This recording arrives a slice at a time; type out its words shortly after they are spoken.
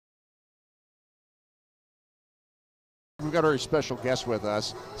We've got a very special guest with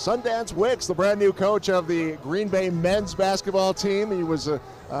us, Sundance Wicks, the brand new coach of the Green Bay men's basketball team. He was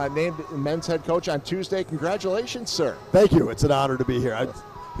named men's head coach on Tuesday. Congratulations, sir. Thank you. It's an honor to be here.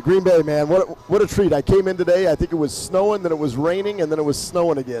 The Green Bay, man, what a treat. I came in today, I think it was snowing, then it was raining, and then it was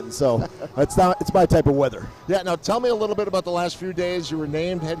snowing again. So it's my type of weather. Yeah, now tell me a little bit about the last few days. You were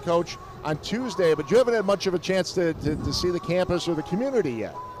named head coach on Tuesday, but you haven't had much of a chance to see the campus or the community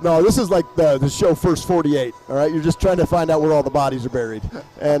yet. No, this is like the show First 48, all right? You're just trying to find out where all the bodies are buried.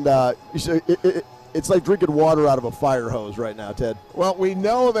 And it's like drinking water out of a fire hose right now, Ted. Well, we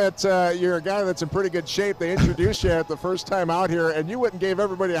know that you're a guy that's in pretty good shape. They introduced you at the first time out here, and you went and gave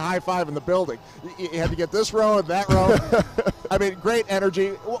everybody a high five in the building. You had to get this row and that row. I mean, great energy.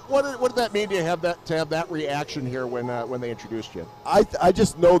 What did that mean to have that reaction here when they introduced you? I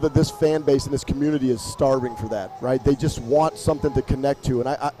just know that this fan base and this community is starving for that, right? They just want something to connect to, and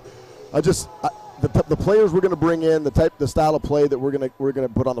the players we're going to bring in, the style of play that we're going to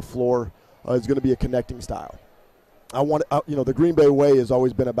put on the floor. Is going to be a connecting style. The Green Bay way has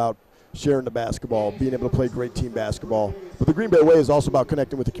always been about sharing the basketball, being able to play great team basketball. But the Green Bay way is also about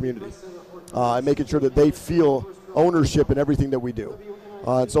connecting with the community and making sure that they feel ownership in everything that we do.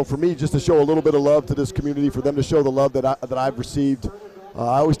 And so for me, just to show a little bit of love to this community, for them to show the love that I've received,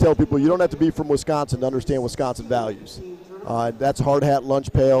 I always tell people you don't have to be from Wisconsin to understand Wisconsin values. That's hard hat,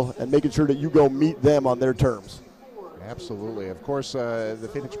 lunch pail, and making sure that you go meet them on their terms. Absolutely. Of course, the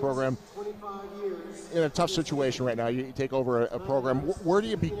Phoenix program in a tough situation right now. You take over a program. Where do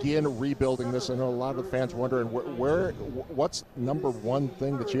you begin rebuilding this? I know a lot of the fans wondering what's number one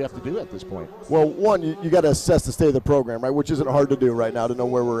thing that you have to do at this point? Well, one, you got to assess the state of the program, right, which isn't hard to do right now to know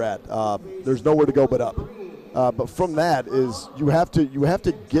where we're at. There's nowhere to go but up. But from that is you have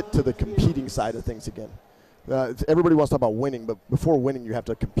to get to the competing side of things again. Everybody wants to talk about winning, but before winning, you have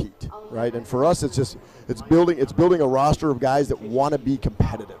to compete, right? And for us, it's building a roster of guys that want to be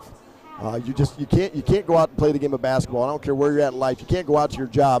competitive. You can't go out and play the game of basketball. I don't care where you're at in life. You can't go out to your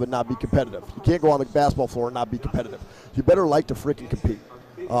job and not be competitive. You can't go on the basketball floor and not be competitive. You better like to freaking compete,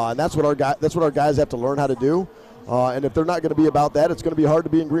 and that's what our guys have to learn how to do. And if they're not going to be about that, it's going to be hard to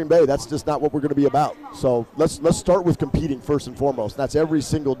be in Green Bay. That's just not what we're going to be about. So let's start with competing first and foremost. That's every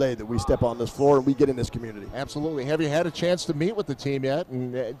single day that we step on this floor and we get in this community. Absolutely. Have you had a chance to meet with the team yet?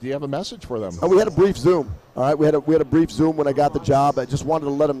 And do you have a message for them? We had a brief Zoom. All right, we had a brief Zoom when I got the job. I just wanted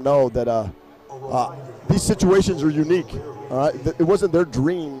to let them know that these situations are unique. All right, it wasn't their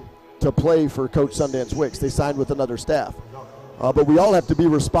dream to play for Coach Sundance Wicks. They signed with another staff. But we all have to be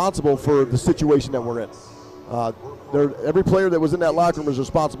responsible for the situation that we're in. Every player that was in that locker room is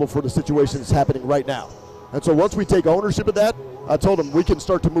responsible for the situation that's happening right now. And so once we take ownership of that, I told them we can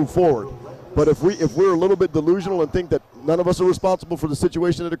start to move forward. But if we're a little bit delusional and think that none of us are responsible for the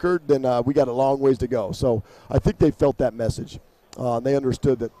situation that occurred, then we got a long ways to go. So I think they felt that message. They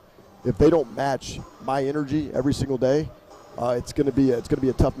understood that if they don't match my energy every single day, it's going to be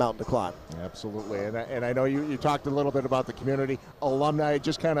a tough mountain to climb. Absolutely. And I know you talked a little bit about the community, alumni,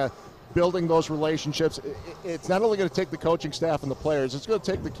 just kind of building those relationships. It's not only going to take the coaching staff and the players, it's going to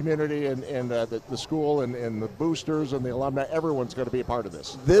take the community and the school and the boosters and the alumni. Everyone's going to be a part of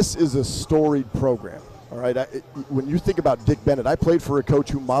this. This is a storied program, all right? When you think about Dick Bennett, I played for a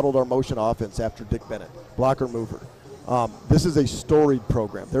coach who modeled our motion offense after Dick Bennett, blocker mover. This is a storied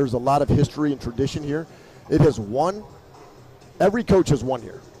program. There's a lot of history and tradition here. It has won. Every coach has won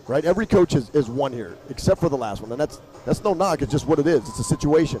here, right? Every coach has won here, except for the last one. And that's no knock. It's just what it is. It's a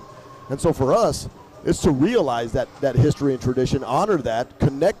situation. And so for us, it's to realize that history and tradition, honor that,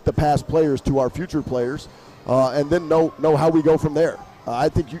 connect the past players to our future players, and then know how we go from there. I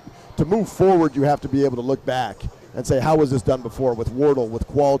think to move forward, you have to be able to look back and say, how was this done before with Wardle, with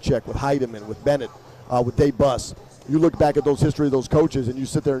Kowalczyk, with Heidemann, with Bennett, with Dave Buss. You look back at those history of those coaches, and you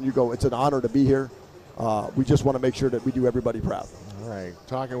sit there and you go, it's an honor to be here. We just want to make sure that we do everybody proud. All right,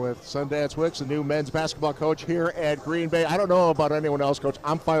 talking with Sundance Wicks, the new men's basketball coach here at Green Bay. I don't know about anyone else, Coach.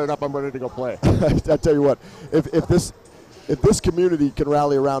 I'm fired up. I'm ready to go play. I tell you what, if this community can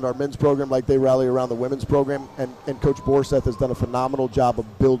rally around our men's program like they rally around the women's program, and Coach Borseth has done a phenomenal job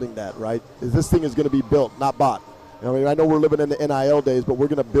of building that, right? This thing is going to be built, not bought. I know we're living in the NIL days, but we're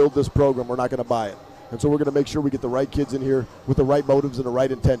going to build this program. We're not going to buy it. And so we're going to make sure we get the right kids in here with the right motives and the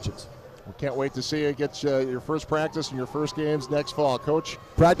right intentions. We can't wait to see you get your first practice and your first games next fall, Coach.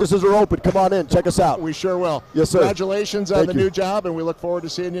 Practices are open. Come on in. Check us out. We sure will. Yes, sir. Congratulations on the new job, and we look forward to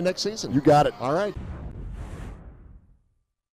seeing you next season. You got it. All right.